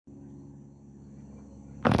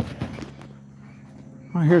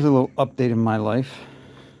Well, here's a little update in my life.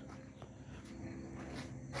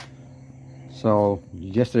 So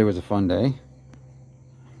yesterday was a fun day.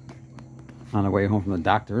 On the way home from the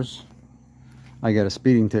doctor's, I got a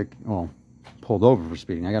speeding ticket. Well, pulled over for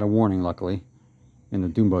speeding. I got a warning, luckily, in the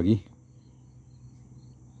dune buggy.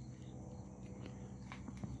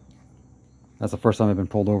 That's the first time I've been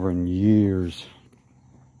pulled over in years.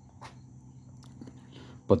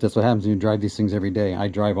 But that's what happens when you drive these things every day. I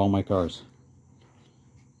drive all my cars.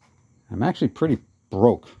 I'm actually pretty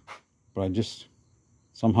broke, but I just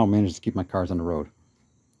somehow managed to keep my cars on the road.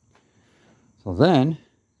 So then,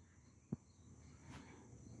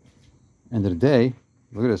 end of the day,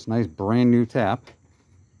 look at this nice brand new tap.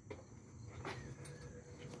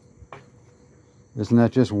 Isn't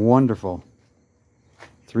that just wonderful?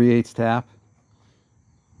 3/8 tap.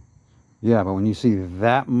 Yeah, but when you see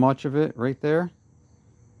that much of it right there,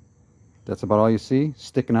 that's about all you see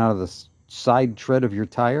sticking out of the side tread of your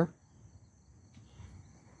tire.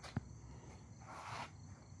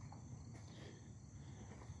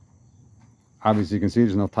 Obviously, you can see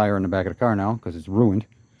there's no tire in the back of the car now because it's ruined.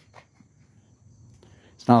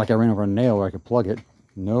 It's not like I ran over a nail where I could plug it.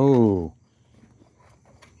 No.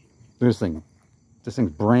 Look at this thing. This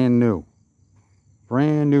thing's brand new.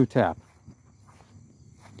 Brand new tap.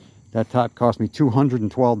 That tap cost me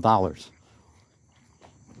 $212.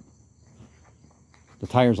 The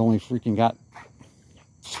tire's only freaking got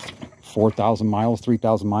 4,000 miles,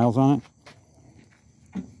 3,000 miles on it.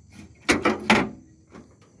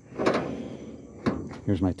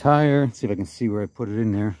 Here's my tire. Let's see if I can see where I put it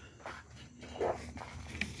in there.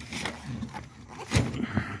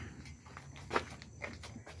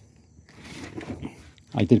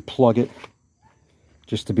 I did plug it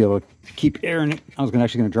just to be able to keep air in it. I was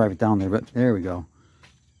actually going to drive it down there, but there we go.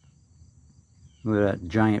 Look at that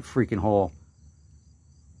giant freaking hole.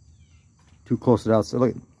 Too close to the outside.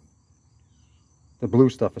 Look, the blue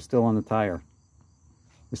stuff is still on the tire.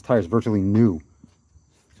 This tire is virtually new.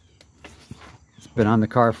 It's been on the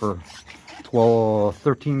car for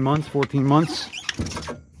 13 months, 14 months.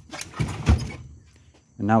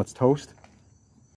 And now it's toast.